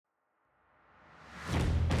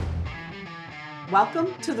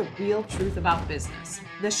Welcome to The Real Truth About Business,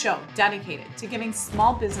 the show dedicated to giving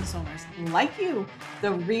small business owners like you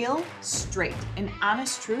the real, straight, and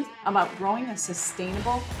honest truth about growing a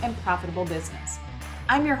sustainable and profitable business.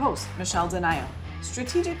 I'm your host, Michelle Denayo,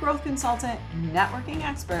 strategic growth consultant, networking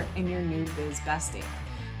expert, and your new biz bestie.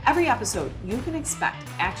 Every episode, you can expect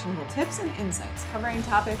actionable tips and insights covering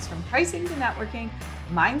topics from pricing to networking,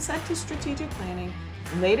 mindset to strategic planning,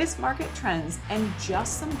 latest market trends, and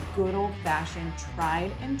just some good old-fashioned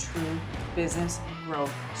tried and true business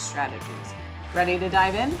growth strategies. Ready to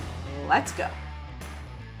dive in? Let's go.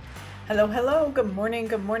 Hello. Good morning,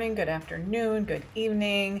 good afternoon, good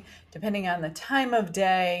evening, depending on the time of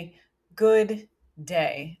day. Good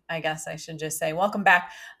day, I guess I should just say. Welcome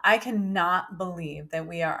back. I cannot believe that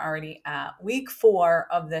we are already at week 4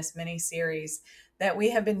 of this mini series that we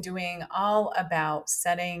have been doing all about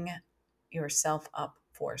setting yourself up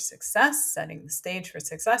for success, setting the stage for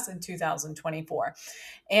success in 2024.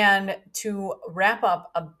 And to wrap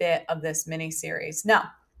up a bit of this mini series.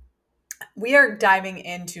 Now, we are diving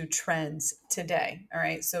into trends today. All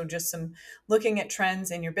right. So just some looking at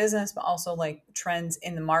trends in your business, but also like trends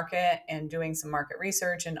in the market and doing some market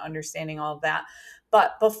research and understanding all of that.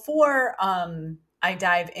 But before I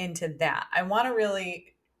dive into that, I want to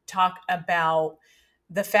really talk about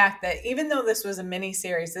the fact that even though this was a mini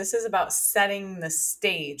series, this is about setting the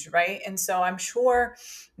stage, right? And so I'm sure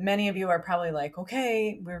many of you are probably like,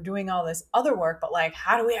 okay, we're doing all this other work, but like,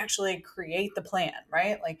 how do we actually create the plan,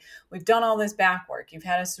 right? Like, we've done all this back work. You've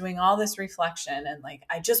had us doing all this reflection, and like,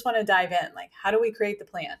 I just want to dive in. Like, how do we create the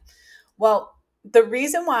plan? Well, the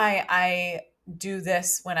reason why I do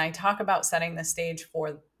this when I talk about setting the stage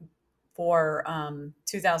for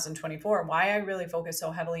 2024, why I really focus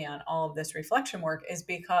so heavily on all of this reflection work is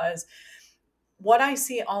because what I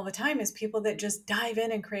see all the time is people that just dive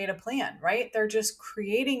in and create a plan, right? They're just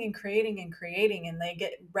creating and creating and creating, and they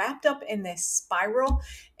get wrapped up in this spiral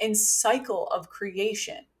and cycle of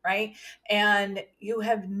creation, right? And you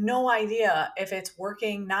have no idea if it's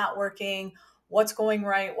working, not working, what's going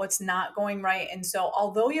right, what's not going right. And so,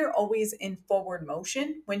 although you're always in forward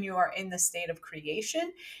motion when you are in the state of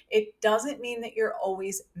creation, it doesn't mean that you're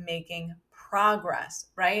always making progress,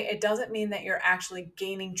 right? It doesn't mean that you're actually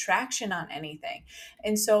gaining traction on anything.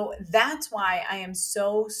 And so that's why I am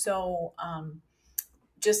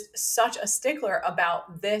just such a stickler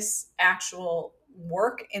about this actual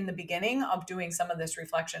work in the beginning of doing some of this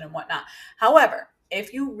reflection and whatnot. However,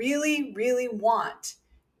 if you really want,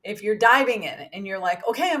 if you're diving in and you're like,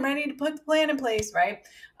 okay, I'm ready to put the plan in place, right?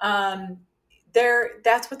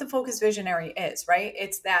 That's what the focus visionary is, right?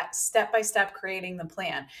 It's that step-by-step creating the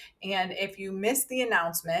plan. And if you missed the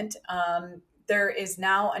announcement, there is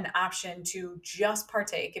now an option to just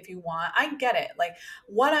partake if you want. I get it. Like,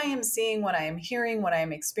 what I am seeing, what I am hearing, what I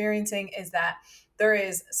am experiencing is that there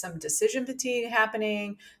is some decision fatigue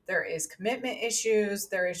happening. There is commitment issues.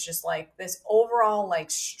 There is just like this overall like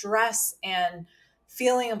stress and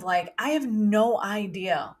feeling of like, I have no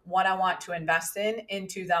idea what I want to invest in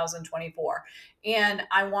 2024. And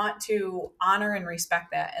I want to honor and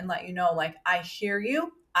respect that and let you know, like, I hear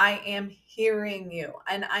you. I am hearing you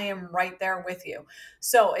and I am right there with you.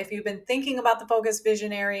 So if you've been thinking about the focus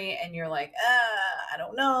visionary and you're like, I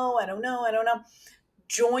don't know,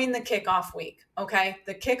 join the kickoff week. Okay.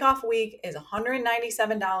 The kickoff week is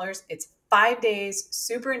 $197. It's 5 days,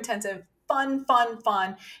 super intensive,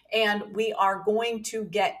 fun. And we are going to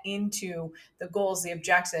get into the goals, the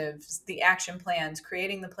objectives, the action plans,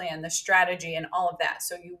 creating the plan, the strategy, and all of that.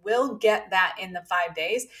 So you will get that in the 5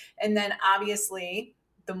 days. And then obviously,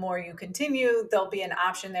 the more you continue, there'll be an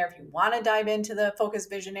option there if you want to dive into the focus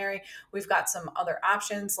visionary. We've got some other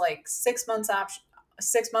options like 6-month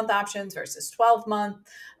options versus 12-month.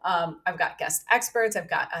 I've got guest experts. I've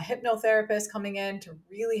got a hypnotherapist coming in to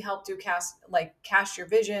really help cast your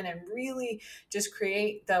vision and really just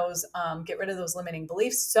create those, get rid of those limiting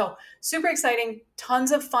beliefs. So super exciting,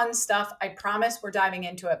 tons of fun stuff. I promise we're diving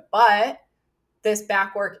into it, but this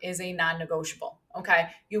back work is a non-negotiable. Okay.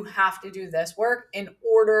 You have to do this work in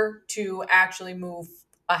order to actually move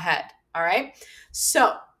ahead. All right.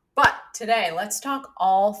 So, but today, let's talk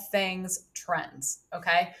all things trends.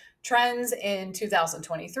 Okay. Trends in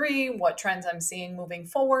 2023, what trends I'm seeing moving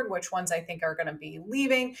forward, which ones I think are going to be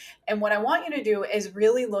leaving. And what I want you to do is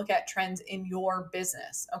really look at trends in your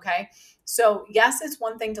business. Okay. So, yes, it's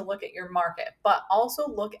one thing to look at your market, but also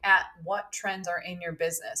look at what trends are in your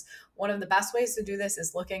business. One of the best ways to do this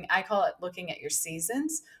is I call it looking at your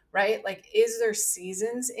seasons, right? Like, is there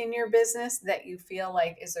seasons in your business that you feel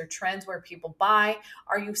like, is there trends where people buy?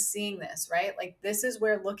 Are you seeing this, right? Like, this is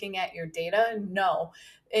where looking at your data and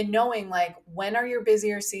knowing like, when are your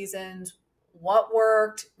busier seasons? what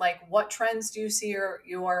worked, like what trends do you see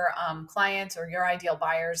your clients or your ideal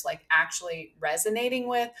buyers like actually resonating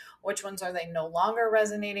with, which ones are they no longer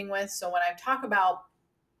resonating with. So when I talk about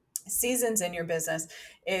seasons in your business,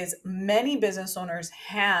 is many business owners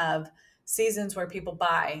have seasons where people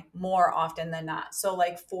buy more often than not. So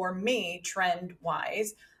like for me, trend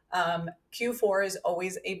wise, Q4 is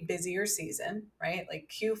always a busier season, right?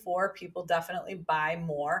 Like Q4, people definitely buy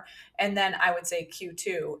more. And then I would say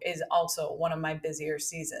Q2 is also one of my busier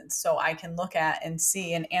seasons. So I can look at and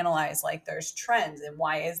see and analyze like there's trends. And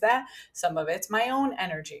why is that? Some of it's my own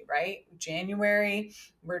energy, right? January,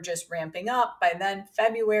 we're just ramping up. By then,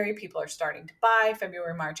 February, people are starting to buy.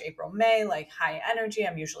 February, March, April, May, like high energy.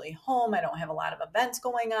 I'm usually home. I don't have a lot of events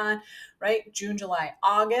going on, right? June, July,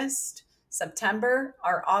 August, September.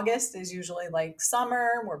 Our August is usually like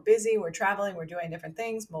summer. We're busy, we're traveling, we're doing different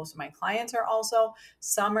things. Most of my clients are also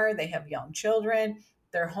summer. They have young children.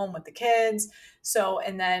 They're home with the kids. So,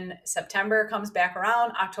 and then September comes back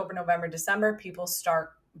around, October, November, December, people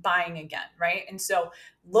start buying again, right? And so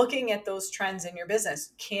looking at those trends in your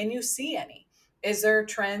business, can you see any? Is there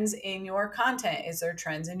trends in your content? Is there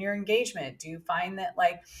trends in your engagement? Do you find that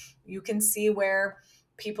like you can see where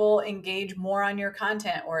people engage more on your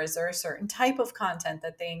content, or is there a certain type of content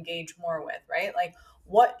that they engage more with, right? Like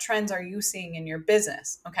what trends are you seeing in your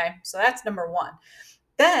business? Okay. So that's number one.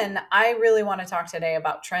 Then I really want to talk today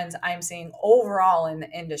about trends I'm seeing overall in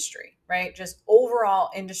the industry, right? Just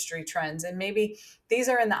overall industry trends. And maybe these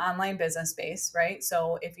are in the online business space, right?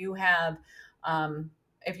 So if you're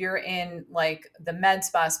in like the med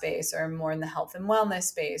spa space or more in the health and wellness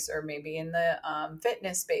space, or maybe in the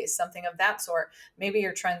fitness space, something of that sort, maybe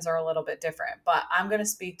your trends are a little bit different. But I'm going to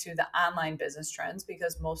speak to the online business trends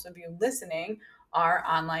because most of you listening are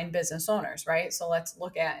online business owners, right? So let's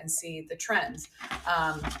look at and see the trends.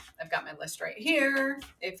 I've got my list right here.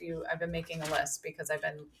 I've been making a list because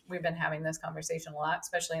we've been having this conversation a lot,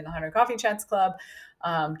 especially in the 100 Coffee Chats Club,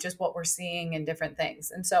 just what we're seeing and different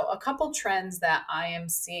things. And so a couple trends that I am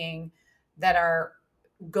seeing that are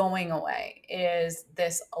going away is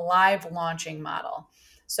this live launching model.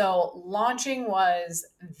 So launching was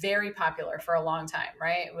very popular for a long time,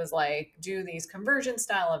 right? It was like do these conversion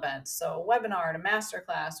style events. So a webinar and a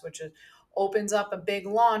masterclass, which opens up a big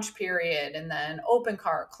launch period, and then open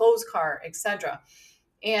cart, close cart, etc.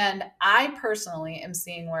 And I personally am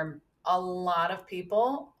seeing where a lot of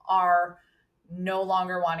people are no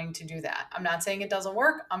longer wanting to do that. I'm not saying it doesn't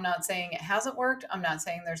work. I'm not saying it hasn't worked. I'm not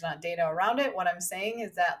saying there's not data around it. What I'm saying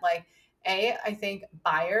is that like I think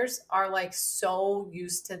buyers are like so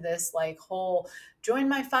used to this like whole join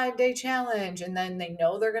my 5 day challenge, and then they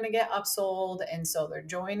know they're going to get upsold, and so they're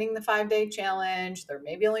joining the 5 day challenge. They're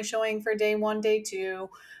maybe only showing for day 1, day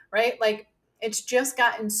 2, right? Like it's just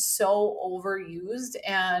gotten so overused,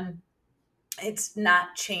 and it's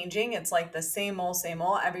not changing. It's like the same old, same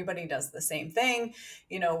old. Everybody does the same thing.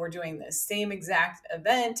 We're doing the same exact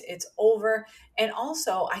event. It's over. And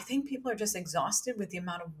also, I think people are just exhausted with the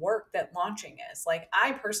amount of work that launching is. Like,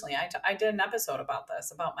 I personally, I did an episode about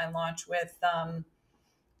this, about my launch with,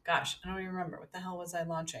 gosh, I don't even remember. What the hell was I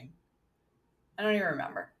launching? I don't even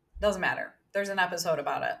remember. Doesn't matter. There's an episode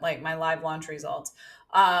about it, like my live launch results.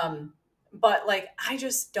 But like I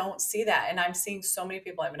just don't see that. And I'm seeing so many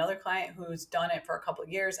people. I have another client who's done it for a couple of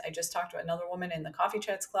years. I just talked to another woman in the Coffee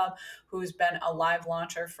Chats Club who's been a live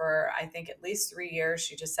launcher for I think at least 3 years.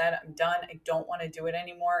 She just said, I'm done. I don't want to do it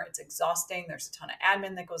anymore. It's exhausting. There's a ton of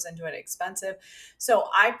admin that goes into it, expensive. So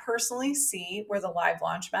I personally see where the live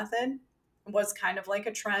launch method was kind of like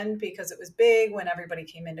a trend because it was big when everybody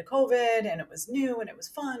came into COVID, and it was new and it was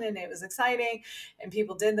fun and it was exciting and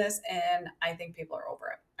people did this, and I think people are over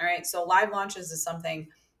it. All right. So live launches is something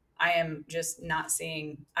I am just not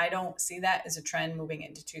seeing. I don't see that as a trend moving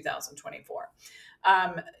into 2024.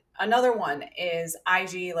 Another one is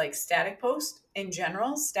IG, like static posts in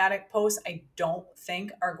general. Static posts, I don't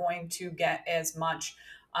think are going to get as much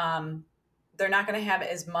they're not going to have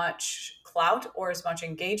as much clout or as much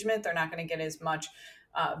engagement. They're not going to get as much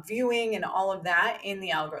viewing and all of that in the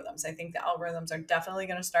algorithms. I think the algorithms are definitely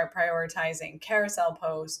going to start prioritizing carousel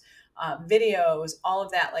posts, videos, all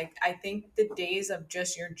of that. Like, I think the days of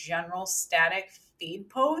just your general static feed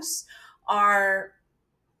posts are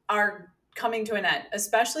coming to an end,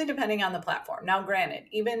 especially depending on the platform. Now, granted,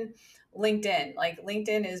 even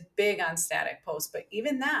LinkedIn is big on static posts, but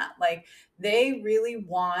even that, like, they really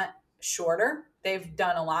want shorter. They've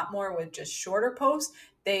done a lot more with just shorter posts.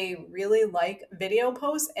 They really like video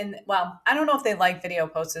posts. And well, I don't know if they like video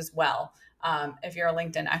posts as well. If you're a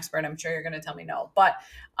LinkedIn expert, I'm sure you're going to tell me no. But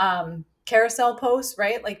carousel posts,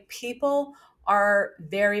 right? Like people are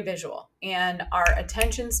very visual and our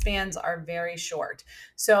attention spans are very short.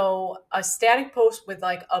 So a static post with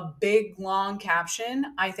like a big long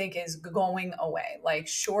caption, I think is going away. Like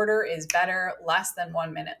shorter is better, less than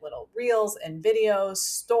 1 minute little reels and videos,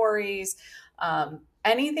 stories,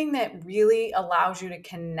 anything that really allows you to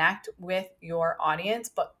connect with your audience,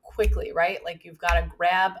 but quickly, right? Like you've got to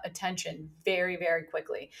grab attention very, very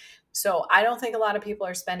quickly. So I don't think a lot of people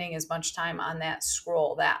are spending as much time on that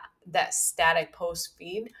scroll, that static post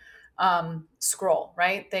feed scroll,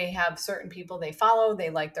 right? They have certain people they follow, they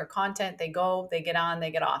like their content, they go, they get on,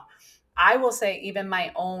 they get off. I will say even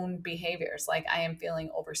my own behaviors, like I am feeling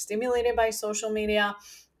overstimulated by social media.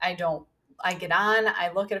 I don't I get on,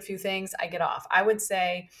 I look at a few things, I get off. I would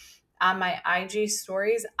say on my IG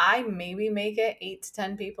stories, I maybe make it 8 to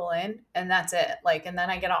 10 people in, and that's it. Like, and then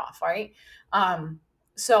I get off, right? Um,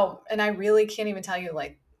 and I really can't even tell you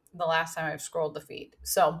like the last time I've scrolled the feed.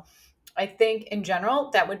 So, I think in general,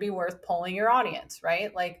 that would be worth polling your audience,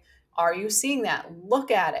 right? Like, are you seeing that?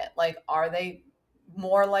 Look at it. Like, are they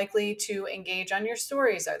more likely to engage on your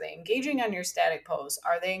stories? Are they engaging on your static posts?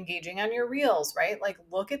 Are they engaging on your reels, right? Like,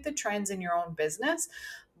 look at the trends in your own business.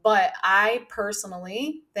 But I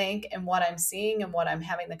personally think, and what I'm seeing and what I'm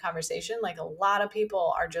having the conversation, like a lot of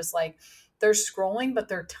people are just like, they're scrolling, but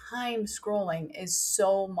their time scrolling is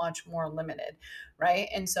so much more limited, right?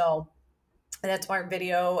 And so, that's why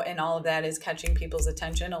video and all of that is catching people's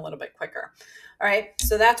attention a little bit quicker. All right,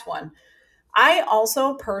 so that's one. I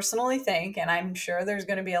also personally think, and I'm sure there's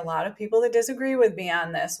going to be a lot of people that disagree with me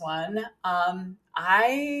on this one.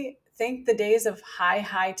 I think the days of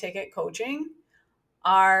high ticket coaching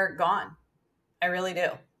are gone. I really do.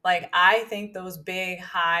 Like I think those big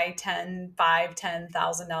high 10, 5,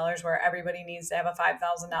 $10,000 where everybody needs to have a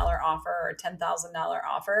 $5,000 offer or $10,000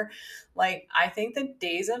 offer. Like I think the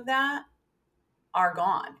days of that are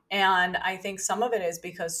gone. And I think some of it is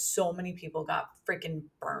because so many people got freaking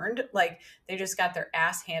burned. Like they just got their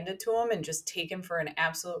ass handed to them and just taken for an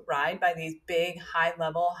absolute ride by these big, high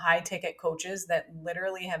level, high ticket coaches that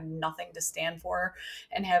literally have nothing to stand for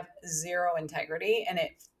and have zero integrity. And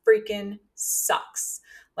it freaking sucks.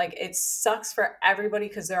 Like it sucks for everybody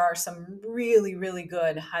because there are some really, really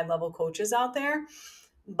good high level coaches out there.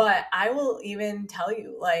 But I will even tell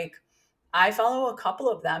you, like, I follow a couple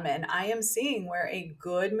of them and I am seeing where a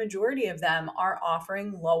good majority of them are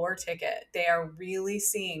offering lower ticket. They are really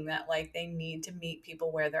seeing that like they need to meet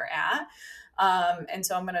people where they're at. And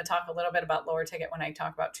so I'm going to talk a little bit about lower ticket when I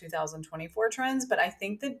talk about 2024 trends. But I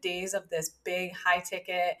think the days of this big high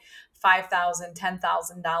ticket $5,000,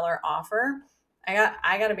 $10,000 offer,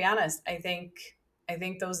 I got to be honest. I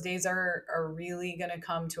think those days are really going to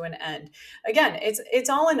come to an end. Again, it's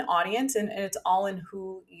all in audience and it's all in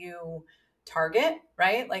who you target,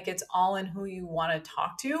 right? Like it's all in who you want to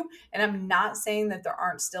talk to. And I'm not saying that there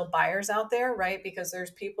aren't still buyers out there, right? Because there's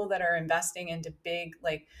people that are investing into big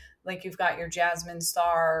like you've got your Jasmine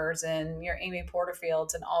Stars and your Amy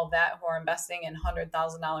Porterfields and all of that who are investing in $100,000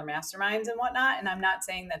 masterminds and whatnot. And I'm not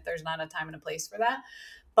saying that there's not a time and a place for that.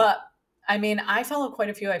 But I mean, I follow quite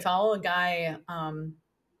a few. I follow a guy,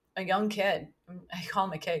 a young kid. I call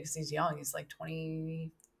him a kid because he's young. He's like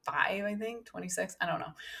 25, I think, 26. I don't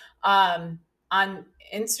know. On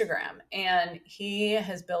Instagram. And he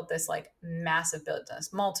has built this like massive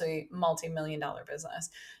business, multi-million dollar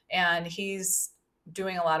business. And he's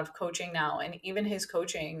doing a lot of coaching now. And even his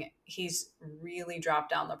coaching, he's really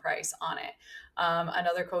dropped down the price on it.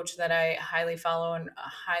 Another coach that I highly follow and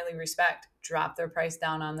highly respect dropped their price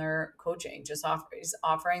down on their coaching, is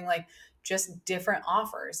offering like just different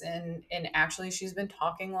offers. And actually she's been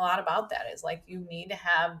talking a lot about that, is like you need to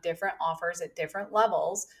have different offers at different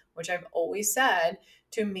levels, which I've always said,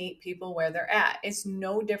 to meet people where they're at. It's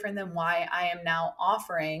no different than why I am now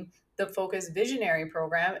offering the Focus Visionary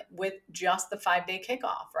program with just the 5 day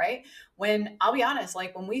kickoff, right? When I'll be honest,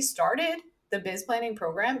 like when we started the biz planning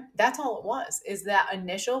program, that's all it was, is that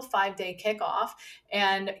initial 5 day kickoff.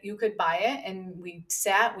 And you could buy it. And we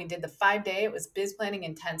did the 5 day, it was biz planning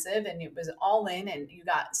intensive and it was all in and you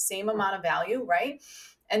got same amount of value, right?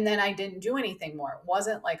 And then I didn't do anything more. It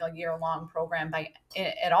wasn't like a year-long program by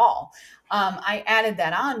at all. I added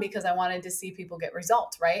that on because I wanted to see people get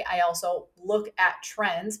results, right? I also look at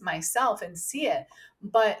trends myself and see it,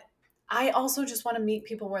 but I also just want to meet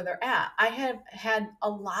people where they're at. I have had a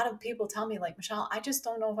lot of people tell me, like, Michelle, I just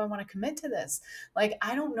don't know if I want to commit to this. Like,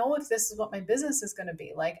 I don't know if this is what my business is going to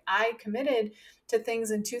be. Like, I committed to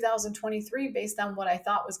things in 2023 based on what I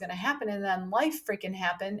thought was going to happen. And then life freaking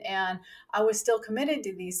happened. And I was still committed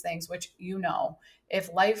to these things, which, if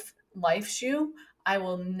life's you, I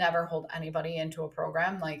will never hold anybody into a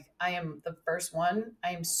program. Like, I am the first one.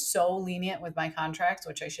 I am so lenient with my contracts,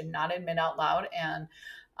 which I should not admit out loud. And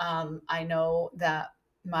I know that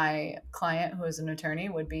my client, who is an attorney,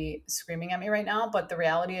 would be screaming at me right now. But the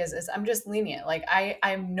reality is I'm just lenient. Like, I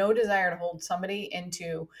have no desire to hold somebody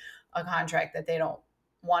into a contract that they don't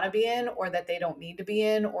want to be in, or that they don't need to be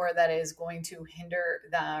in, or that is going to hinder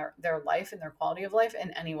their life and their quality of life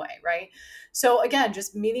in any way, right? So again,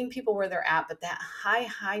 just meeting people where they're at, but that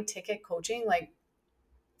high ticket coaching, like,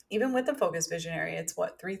 even with the Focus Visionary, it's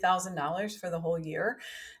what, $3,000 for the whole year.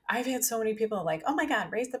 I've had so many people like, oh my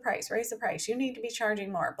God, raise the price. You need to be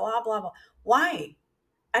charging more, blah, blah, blah. Why?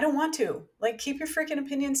 I don't want to. Like, keep your freaking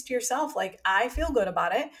opinions to yourself. Like, I feel good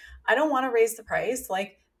about it. I don't want to raise the price.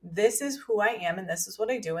 Like, this is who I am, and this is what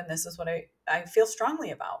I do, and this is what I feel strongly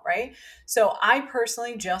about, right? So I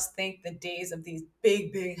personally just think the days of these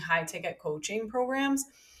big high ticket coaching programs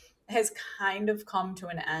has kind of come to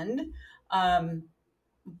an end. Um,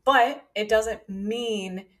 but it doesn't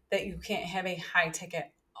mean that you can't have a high ticket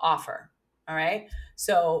offer. All right.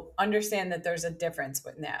 So understand that there's a difference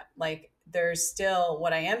with that. Like, there's still,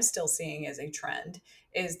 what I am still seeing as a trend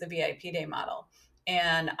is the VIP day model.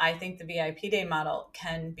 And I think the VIP day model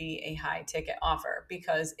can be a high ticket offer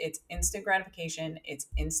because it's instant gratification, it's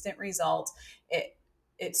instant results.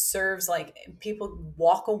 It serves, like, people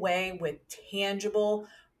walk away with tangible,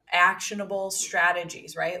 actionable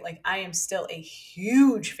strategies, right? Like, I am still a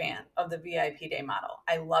huge fan of the VIP day model.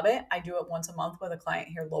 I love it. I do it once a month with a client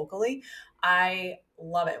here locally. I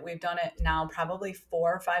love it. We've done it now probably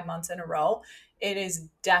 4 or 5 months in a row. It is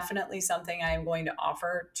definitely something I am going to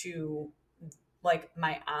offer to, like,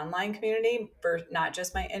 my online community, for not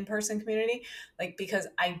just my in-person community, like, because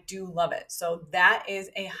I do love it. So that is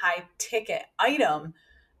a high ticket item.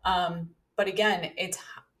 But again,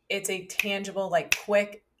 it's a tangible, like,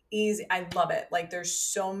 quick, easy. I love it. Like, there's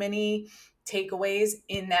so many takeaways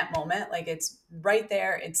in that moment. Like, it's right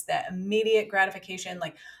there. It's that immediate gratification.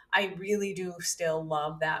 Like, I really do still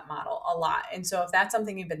love that model a lot. And so if that's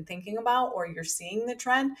something you've been thinking about, or you're seeing the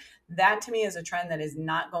trend, that to me is a trend that is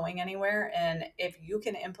not going anywhere. And if you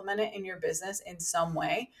can implement it in your business in some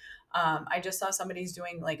way, I just saw somebody's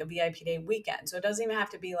doing like a VIP day weekend. So it doesn't even have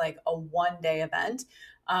to be like a 1 day event.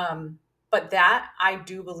 But that I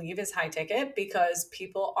do believe is high ticket because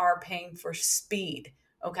people are paying for speed.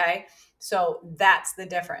 Okay. So that's the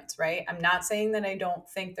difference, right? I'm not saying that I don't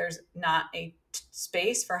think there's not a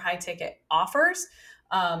space for high ticket offers.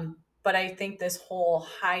 But I think this whole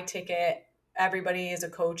high ticket, everybody is a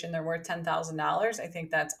coach and they're worth $10,000. I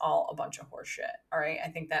think that's all a bunch of horse shit. All right. I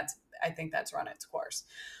think that's run its course.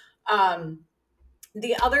 Um,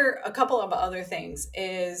 a couple of other things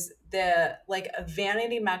is the, like,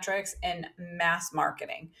 vanity metrics and mass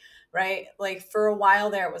marketing, right? Like, for a while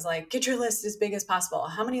there, it was like, get your list as big as possible.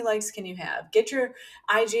 How many likes can you have? Get your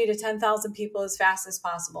IG to 10,000 people as fast as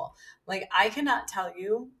possible. Like, I cannot tell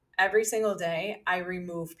you, every single day I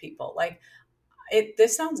remove people. Like,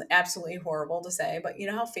 this sounds absolutely horrible to say, but you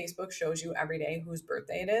know how Facebook shows you every day whose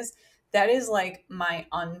birthday it is? That is like my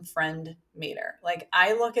unfriend meter. Like,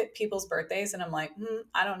 I look at people's birthdays and I'm like,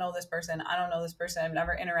 I don't know this person. I don't know this person. I've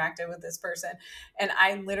never interacted with this person. And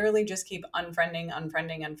I literally just keep unfriending.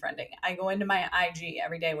 I go into my IG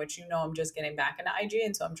every day, which, I'm just getting back into IG.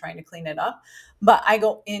 And so I'm trying to clean it up. But I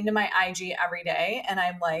go into my IG every day and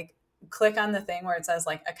I'm like, click on the thing where it says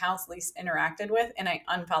like accounts least interacted with, and I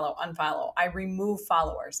unfollow. I remove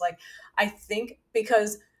followers. Like, I think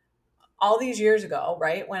because all these years ago,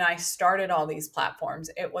 right, when I started all these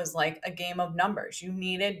platforms, it was like a game of numbers. You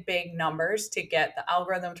needed big numbers to get the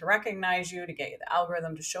algorithm to recognize you, to get the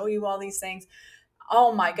algorithm to show you all these things.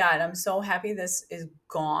 Oh my God, I'm so happy this is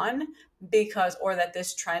gone, because, or that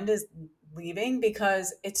this trend is leaving,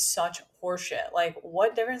 because it's such horseshit. Like,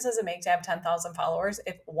 what difference does it make to have 10,000 followers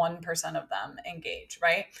if 1% of them engage,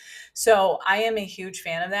 right? So I am a huge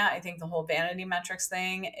fan of that. I think the whole vanity metrics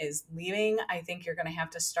thing is leaving. I think you're going to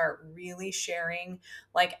have to start really sharing,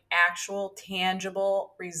 like, actual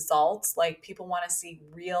tangible results. Like, people want to see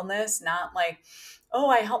realness, not like, oh,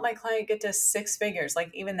 I helped my client get to 6 figures.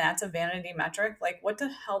 Like, even that's a vanity metric. Like, what the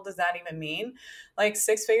hell does that even mean? Like,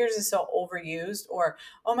 6 figures is so overused. Or,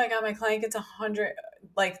 oh my God, my client gets 100.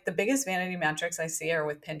 Like, the biggest vanity metrics I see are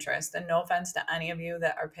with Pinterest. And no offense to any of you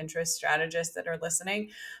that are Pinterest strategists that are listening,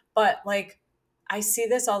 but like, I see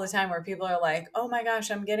this all the time where people are like, oh my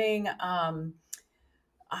gosh, I'm getting, I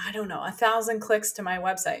don't know, 1,000 clicks to my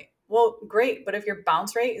website. Well, great. But if your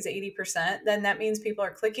bounce rate is 80%, then that means people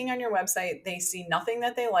are clicking on your website, they see nothing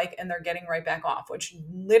that they like, and they're getting right back off, which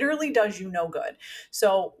literally does you no good.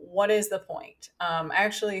 So, what is the point? I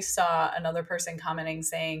actually saw another person commenting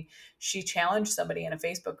saying she challenged somebody in a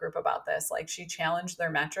Facebook group about this. Like, she challenged their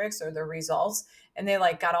metrics or their results, and they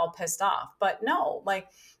like got all pissed off. But no, like,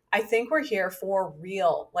 I think we're here for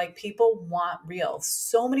real. Like, people want real.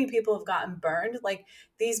 So many people have gotten burned. Like,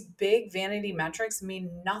 these big vanity metrics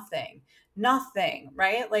mean nothing. Nothing,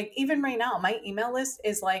 right? Like, even right now, my email list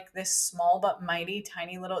is like this small but mighty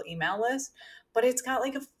tiny little email list, but it's got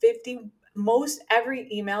like a 50, most every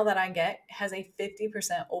email that I get has a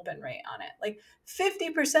 50% open rate on it. Like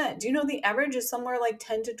 50%. Do you know the average is somewhere like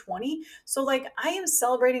 10 to 20? So like I am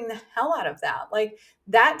celebrating the hell out of that. Like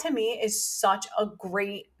that to me is such a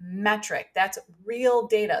great metric. That's real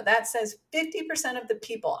data. That says 50% of the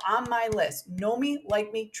people on my list know me,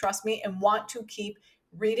 like me, trust me, and want to keep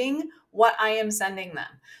reading what I am sending them.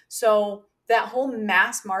 So that whole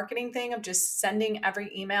mass marketing thing of just sending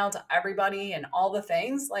every email to everybody and all the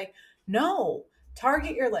things, like, no,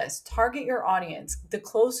 target your list, target your audience, the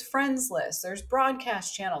close friends list, there's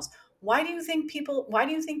broadcast channels. Why do you think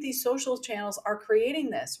these social channels are creating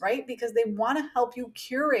this, right? Because they want to help you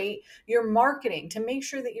curate your marketing to make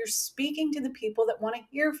sure that you're speaking to the people that want to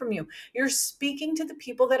hear from you. You're speaking to the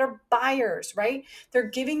people that are buyers, right? They're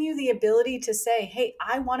giving you the ability to say, hey,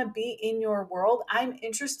 I want to be in your world. I'm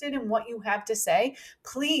interested in what you have to say.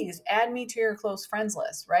 Please add me to your close friends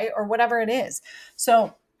list, right? Or whatever it is.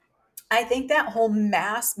 So I think that whole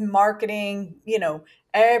mass marketing,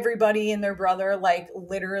 everybody and their brother, like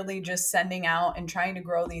literally just sending out and trying to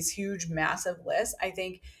grow these huge, massive lists, I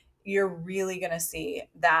think you're really going to see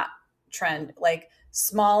that trend. Like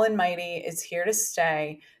small and mighty is here to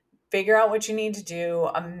stay. Figure out what you need to do,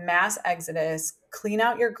 a mass exodus, clean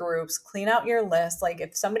out your groups, clean out your list. Like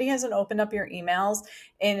if somebody hasn't opened up your emails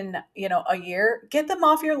in, a year, get them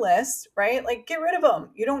off your list, right? Like get rid of them.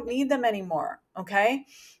 You don't need them anymore. Okay.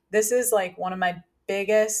 This is like one of my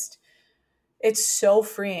biggest, it's so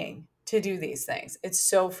freeing to do these things. It's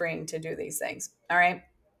so freeing to do these things. All right.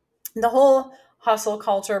 The whole hustle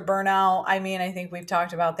culture burnout, I mean, I think we've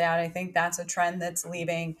talked about that. I think that's a trend that's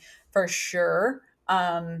leaving for sure.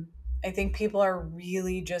 I think people are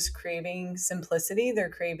really just craving simplicity. They're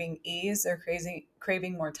craving ease. They're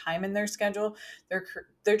craving more time in their schedule.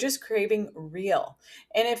 They're just craving real.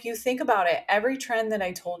 And if you think about it, every trend that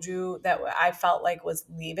I told you that I felt like was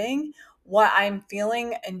leaving, what I'm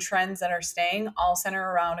feeling and trends that are staying all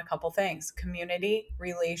center around a couple things: community,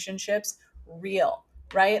 relationships, real,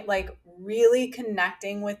 right? Like really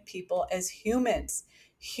connecting with people as humans,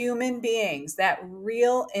 human beings, that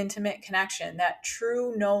real intimate connection, that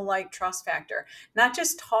true know, like, trust factor. Not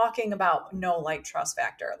just talking about know, like, trust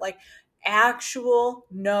factor, like actual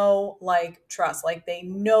know, like, trust. Like they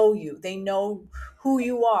know you, they know who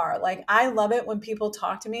you are. Like I love it when people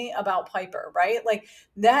talk to me about Piper, right? Like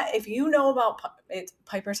that, if you know about it,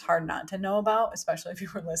 Piper's hard not to know about, especially if you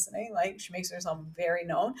were listening. Like she makes herself very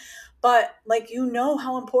known, but like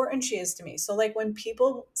how important she is to me. So like when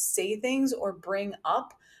people say things or bring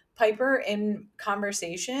up Piper in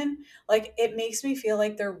conversation, like it makes me feel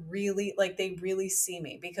like they really see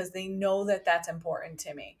me because they know that that's important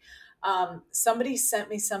to me. Somebody sent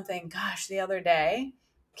me something, gosh, the other day.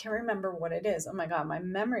 Can't remember what it is. Oh my god, my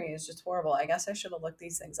memory is just horrible. I guess I should have looked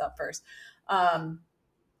these things up first. Um,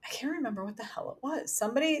 I can't remember what the hell it was.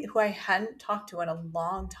 Somebody who I hadn't talked to in a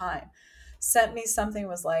long time sent me something,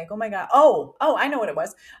 was like, oh my God. Oh, I know what it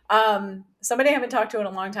was. Somebody I haven't talked to in a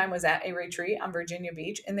long time was at a retreat on Virginia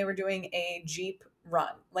Beach, and they were doing a Jeep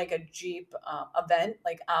run, like a Jeep event,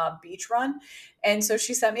 like a beach run. And so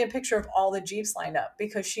she sent me a picture of all the Jeeps lined up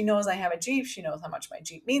because she knows I have a Jeep. She knows how much my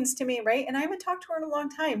Jeep means to me, right? And I haven't talked to her in a long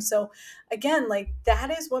time. So again, like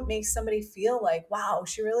that is what makes somebody feel like, wow,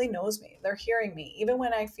 she really knows me. They're hearing me. Even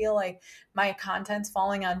when I feel like my content's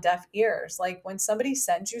falling on deaf ears, like when somebody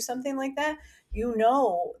sends you something like that, you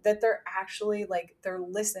know that they're actually like, they're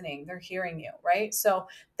listening, they're hearing you, right? So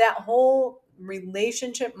that whole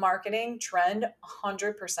relationship marketing trend,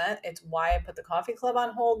 100%, it's why I put the coffee club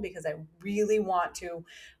on hold, because I really want to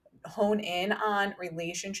hone in on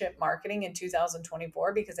relationship marketing in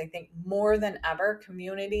 2024, because I think more than ever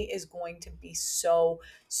community is going to be so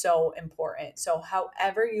important. So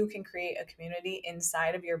however you can create a community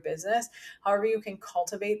inside of your business, however you can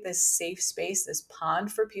cultivate this safe space, this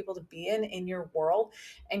pond for people to be in your world,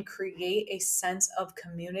 and create a sense of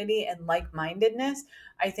community and like-mindedness,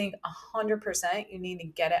 I think 100% you need to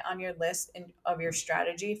get it on your list of your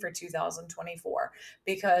strategy for 2024,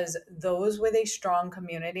 because those with a strong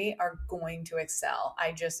community community are going to excel.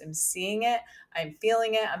 I just am seeing it. I'm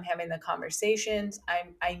feeling it. I'm having the conversations.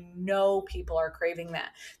 I know people are craving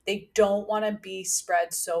that. They don't want to be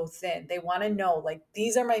spread so thin. They want to know, like,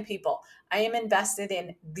 these are my people. I am invested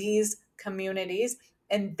in these communities,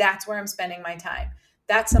 and that's where I'm spending my time.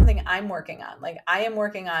 That's something I'm working on. Like, I am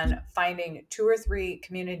working on finding 2 or 3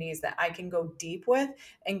 communities that I can go deep with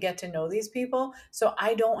and get to know these people. So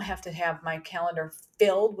I don't have to have my calendar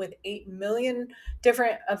filled with 8 million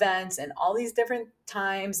different events and all these different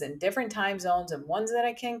times and different time zones and ones that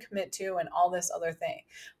I can commit to and all this other thing,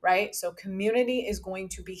 right? So community is going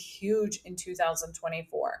to be huge in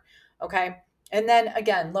 2024. Okay. And then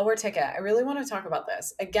again, lower ticket. I really want to talk about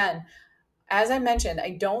this. Again, as I mentioned, I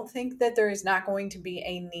don't think that there is not going to be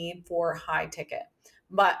a need for high ticket.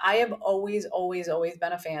 But I have always, always, always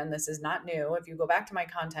been a fan. This is not new. If you go back to my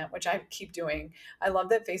content, which I keep doing, I love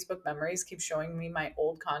that Facebook Memories keep showing me my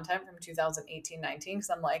old content from 2018-19 because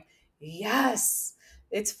I'm like, yes,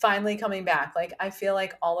 it's finally coming back. Like, I feel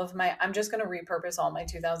like I'm just going to repurpose all my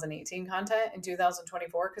 2018 content in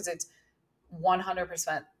 2024 because it's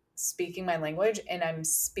 100% speaking my language and I'm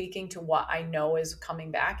speaking to what I know is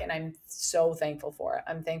coming back, and I'm so thankful for it.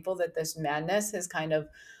 I'm thankful that this madness is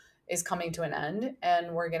coming to an end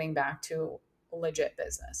and we're getting back to legit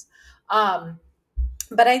business. Um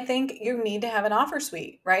but I think you need to have an offer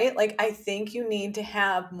suite, right? Like, I think you need to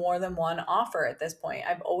have more than one offer at this point.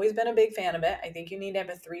 I've always been a big fan of it. I think you need to have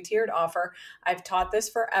a 3-tiered offer. I've taught this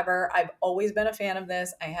forever. I've always been a fan of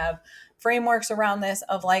this. I have frameworks around this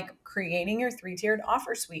of like creating your 3-tiered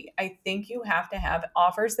offer suite. I think you have to have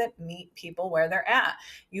offers that meet people where they're at.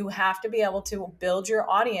 You have to be able to build your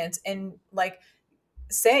audience and like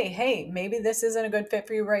say, hey, maybe this isn't a good fit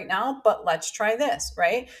for you right now, but let's try this,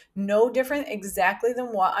 right? No different exactly than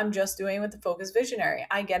what I'm just doing with the Focus Visionary.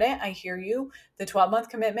 I get it. I hear you. The 12-month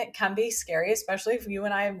commitment can be scary, especially if you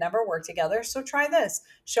and I have never worked together. So try this.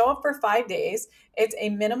 Show up for 5 days. It's a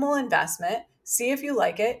minimal investment. See if you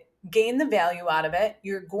like it, gain the value out of it.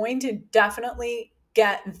 You're going to definitely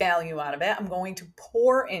get value out of it. I'm going to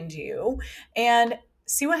pour into you and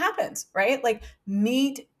see what happens, right? Like,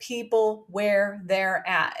 meet people where they're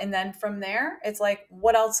at. And then from there, it's like,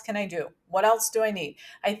 what else can I do? What else do I need?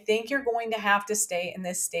 I think you're going to have to stay in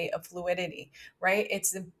this state of fluidity, right?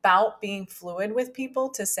 It's about being fluid with people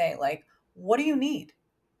to say, like, what do you need?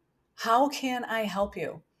 How can I help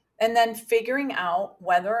you? And then figuring out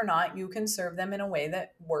whether or not you can serve them in a way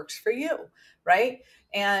that works for you, right?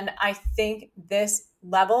 And I think this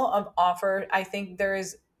level of offer, I think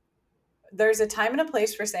there's a time and a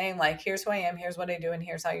place for saying, like, here's who I am, here's what I do, and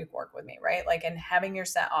here's how you work with me, right? Like, and having your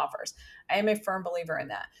set offers. I am a firm believer in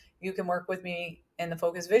that. You can work with me in the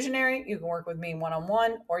Focus Visionary, you can work with me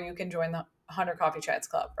one-on-one, or you can join the 100 Coffee Chats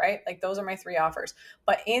Club, right? Like, those are my 3 offers.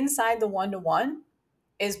 But inside the one-to-one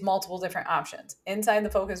is multiple different options. Inside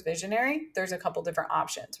the Focus Visionary, there's a couple different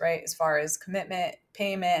options, right? As far as commitment,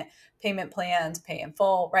 payment plans, pay in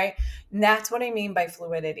full, right? And that's what I mean by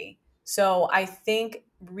fluidity. So I think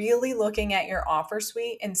really looking at your offer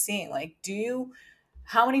suite and seeing, like,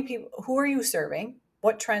 how many people, who are you serving?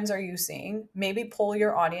 What trends are you seeing? Maybe poll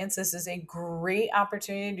your audience. This is a great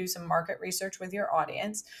opportunity to do some market research with your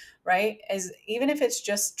audience, right? As even if it's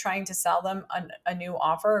just trying to sell them a new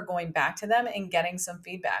offer or going back to them and getting some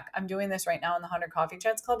feedback. I'm doing this right now in the 100 Coffee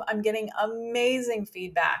Chats Club. I'm getting amazing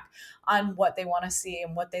feedback on what they want to see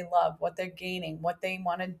and what they love, what they're gaining, what they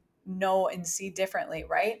want to know and see differently,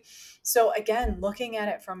 right? So again, looking at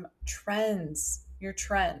it from trends, your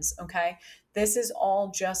trends, okay? This is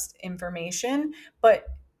all just information, but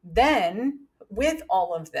then with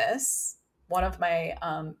all of this, one of my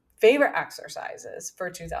favorite exercises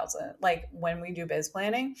for 2000, like when we do biz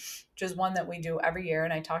planning, which is one that we do every year,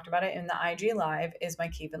 and I talked about it in the IG live, is my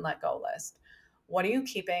keep and let go list. What are you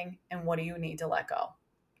keeping and what do you need to let go,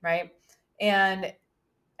 right? And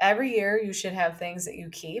every year you should have things that you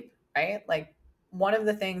keep, right? Like, one of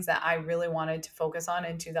the things that I really wanted to focus on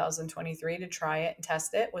in 2023 to try it and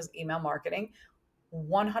test it was email marketing.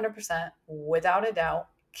 100% without a doubt,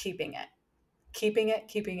 keeping it, keeping it,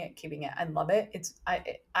 keeping it, keeping it. I love it.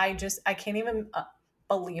 I can't even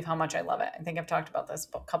believe how much I love it. I think I've talked about this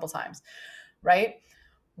a couple times, right?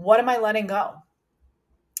 What am I letting go?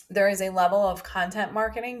 There is a level of content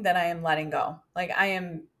marketing that I am letting go. Like,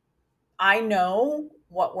 I know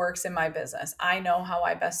what works in my business. I know how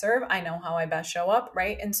I best serve. I know how I best show up,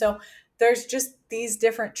 right? And so there's just these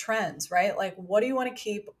different trends, right? Like, what do you want to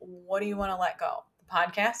keep? What do you want to let go? The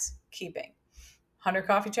podcast, keeping. 100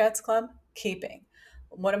 Coffee Chats Club, keeping.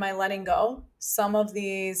 What am I letting go? Some of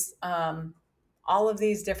these, all of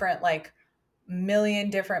these different, like, million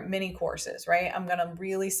different mini courses, right? I'm going to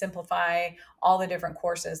really simplify all the different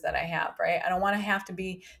courses that I have, right? I don't want to have to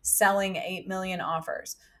be selling 8 million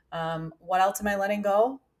offers. What else am I letting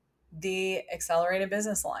go? The Accelerated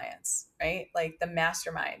Business Alliance, right? Like the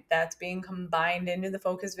mastermind that's being combined into the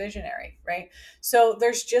Focus Visionary, right? So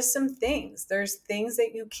there's just some things. There's things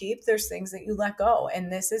that you keep, there's things that you let go. And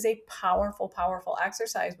this is a powerful, powerful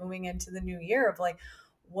exercise moving into the new year of like,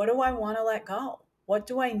 what do I want to let go? What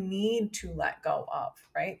do I need to let go of,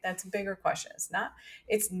 right? That's a bigger question.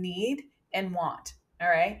 It's need and want. All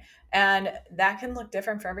right. And that can look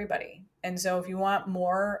different for everybody. And so if you want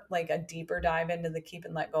more like a deeper dive into the keep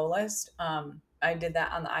and let go list, I did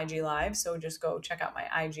that on the IG live. So just go check out my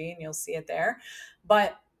IG and you'll see it there.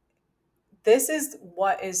 But this is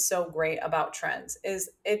what is so great about trends is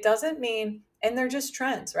it doesn't mean, and they're just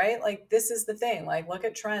trends, right? Like this is the thing, like look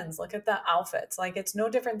at trends, look at the outfits. Like it's no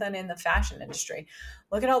different than in the fashion industry.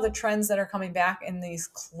 Look at all the trends that are coming back in these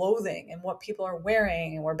clothing and what people are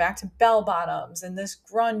wearing, and we're back to bell bottoms and this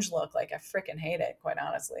grunge look. Like I freaking hate it, quite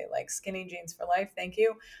honestly. Like skinny jeans for life, thank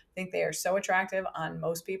you. I think they are so attractive on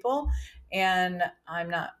most people, and I'm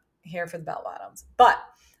not here for the bell bottoms. But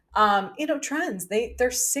trends,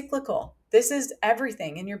 they're cyclical. This is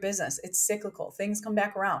everything in your business. It's cyclical. Things come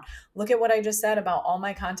back around. Look at what I just said about all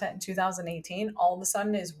my content in 2018. All of a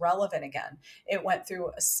sudden is relevant again. It went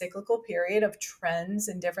through a cyclical period of trends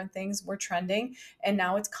and different things were trending, and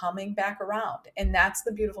now it's coming back around. And that's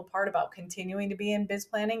the beautiful part about continuing to be in biz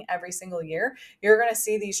planning every single year. You're going to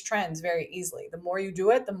see these trends very easily. The more you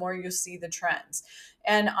do it, the more you see the trends.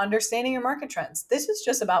 And understanding your market trends. This is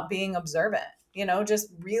just about being observant,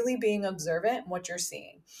 just really being observant in what you're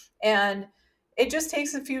seeing. And it just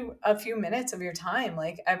takes a few minutes of your time,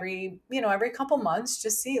 like every couple months,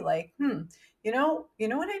 just see like,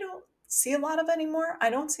 what I don't see a lot of anymore?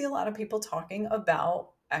 I don't see a lot of people talking about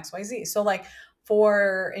XYZ. So like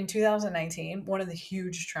for in 2019, one of the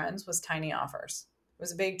huge trends was tiny offers. It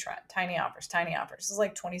was a big trend. Tiny offers, tiny offers. It was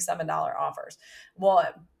like $27 offers. Well,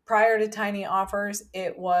 prior to tiny offers,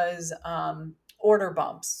 it was order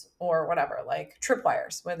bumps or whatever, like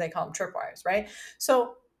tripwires, what they call them, tripwires, right?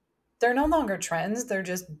 So they're no longer trends, they're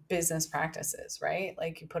just business practices, right?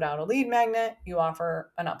 Like you put out a lead magnet, you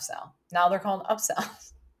offer an upsell. Now they're called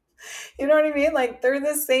upsells. You know what I mean? Like they're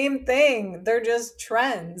the same thing. They're just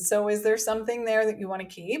trends. So is there something there that you want to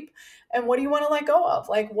keep? And what do you want to let go of?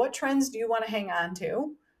 Like what trends do you want to hang on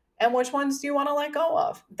to? And which ones do you want to let go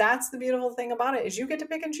of? That's the beautiful thing about it is you get to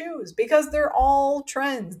pick and choose because they're all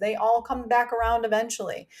trends. They all come back around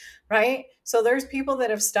eventually, right? So there's people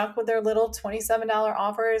that have stuck with their little $27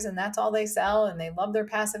 offers and that's all they sell and they love their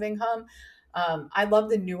passive income. I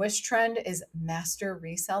love the newest trend is master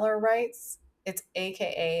reseller rights. It's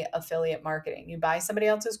AKA affiliate marketing. You buy somebody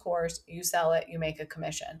else's course, you sell it, you make a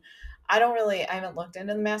commission. I haven't looked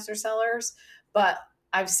into the master sellers, but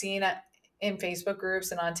I've seen it in Facebook groups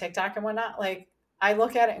and on TikTok and whatnot. Like I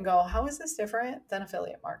look at it and go, how is this different than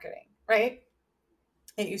affiliate marketing? Right?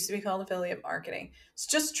 It used to be called affiliate marketing. It's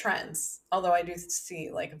just trends. Although I do see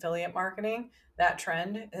like affiliate marketing, that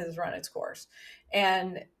trend has run its course.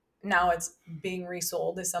 And now it's being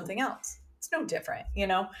resold as something else. It's no different.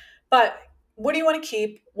 But what do you want to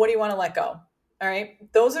keep? What do you want to let go? All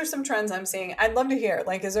right. Those are some trends I'm seeing. I'd love to hear.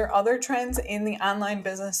 Like, is there other trends in the online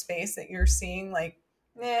business space that you're seeing? Like,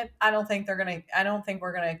 I don't think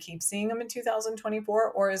we're gonna keep seeing them in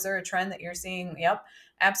 2024. Or is there a trend that you're seeing? Yep,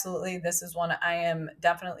 absolutely. This is one I am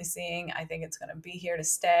definitely seeing. I think it's going to be here to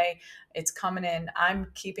stay. It's coming in. I'm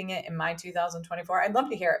keeping it in my 2024. I'd love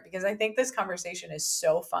to hear it because I think this conversation is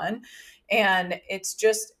so fun. And it's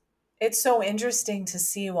so interesting to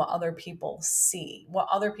see what other people see, what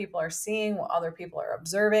other people are seeing, what other people are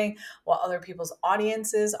observing, what other people's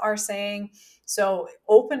audiences are saying. So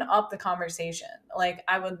open up the conversation. Like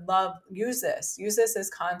I would love, use this as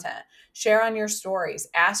content. Share on your stories.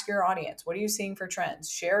 Ask your audience, what are you seeing for trends?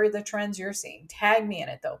 Share the trends you're seeing. Tag me in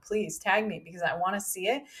it though. Please tag me because I want to see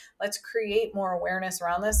it. Let's create more awareness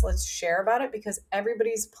around this. Let's share about it because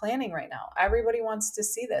everybody's planning right now. Everybody wants to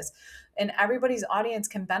see this and everybody's audience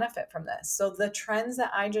can benefit from this. So the trends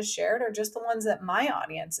that I just shared are just the ones that my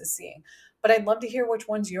audience is seeing. But I'd love to hear which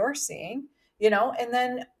ones you're seeing. And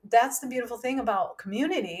then that's the beautiful thing about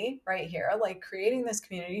community right here, like creating this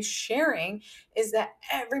community, sharing is that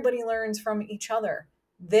everybody learns from each other.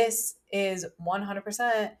 This is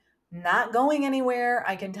 100% not going anywhere.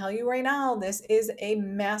 I can tell you right now, this is a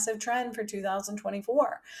massive trend for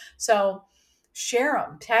 2024. So share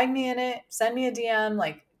them, tag me in it, send me a DM.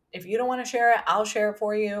 Like if you don't want to share it, I'll share it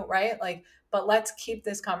for you, right? Like, but let's keep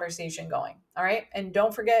this conversation going. All right. And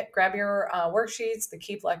don't forget, grab your worksheets, the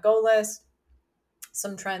Keep Let Go list.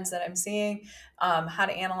 some trends that I'm seeing, how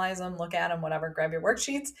to analyze them, look at them, whatever, grab your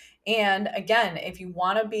worksheets. And again, if you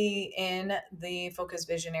want to be in the Focus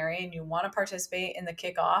Visionary and you want to participate in the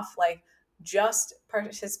kickoff, like just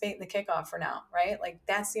participate in the kickoff for now, right? Like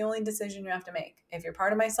that's the only decision you have to make. If you're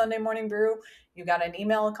part of my Sunday morning brew, you got an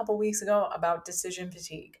email a couple weeks ago about decision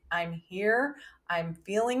fatigue. I'm here. I'm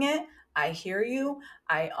feeling it. I hear you.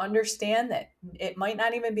 I understand that it might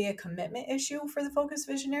not even be a commitment issue for the Focus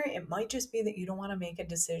Visionary. It might just be that you don't want to make a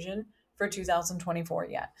decision for 2024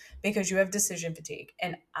 yet because you have decision fatigue.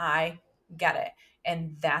 And I get it.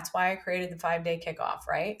 And that's why I created the 5-day kickoff,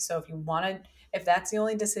 right? So if that's the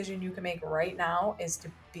only decision you can make right now is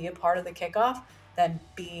to be a part of the kickoff, then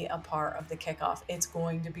be a part of the kickoff. It's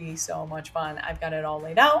going to be so much fun. I've got it all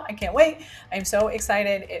laid out. I can't wait. I'm so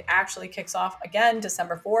excited. It actually kicks off again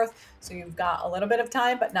December 4th. So you've got a little bit of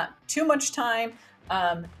time, but not too much time.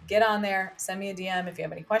 Get on there, send me a DM if you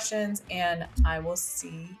have any questions, and I will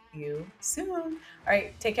see you soon. All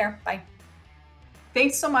right, take care. Bye.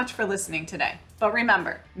 Thanks so much for listening today. But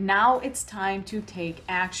remember, now it's time to take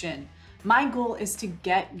action. My goal is to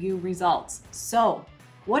get you results. So,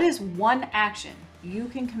 what is one action you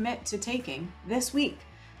can commit to taking this week?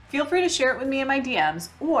 Feel free to share it with me in my DMs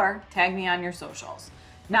or tag me on your socials.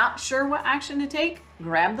 Not sure what action to take?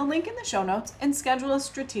 Grab the link in the show notes and schedule a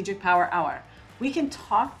Strategic Power Hour. We can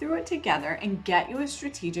talk through it together and get you a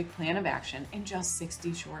strategic plan of action in just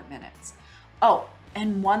 60 short minutes. Oh,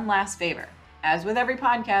 and one last favor. As with every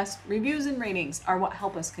podcast, reviews and ratings are what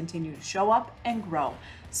help us continue to show up and grow.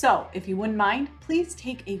 So if you wouldn't mind, please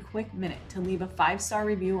take a quick minute to leave a 5-star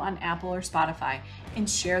review on Apple or Spotify and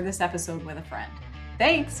share this episode with a friend.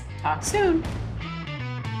 Thanks. Talk soon.